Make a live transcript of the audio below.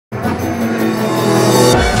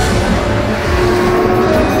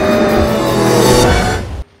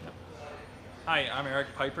Hi, I'm Eric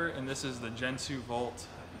Piper, and this is the Gen 2 Volt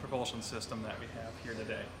propulsion system that we have here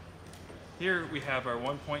today. Here we have our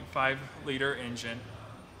 1.5 liter engine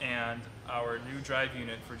and our new drive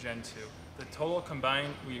unit for Gen 2. The total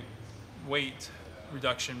combined weight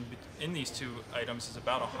reduction in these two items is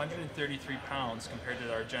about 133 pounds compared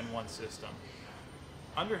to our Gen 1 system.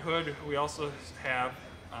 Under hood, we also have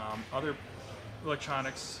other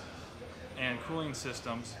electronics and cooling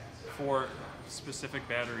systems for specific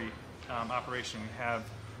battery operation. We have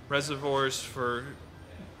reservoirs for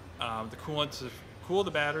the coolant to cool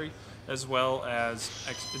the battery, as well as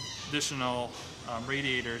additional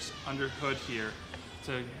radiators under hood here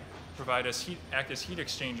to provide us act as heat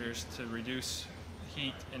exchangers to reduce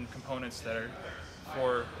heat in components that are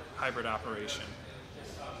for hybrid operation.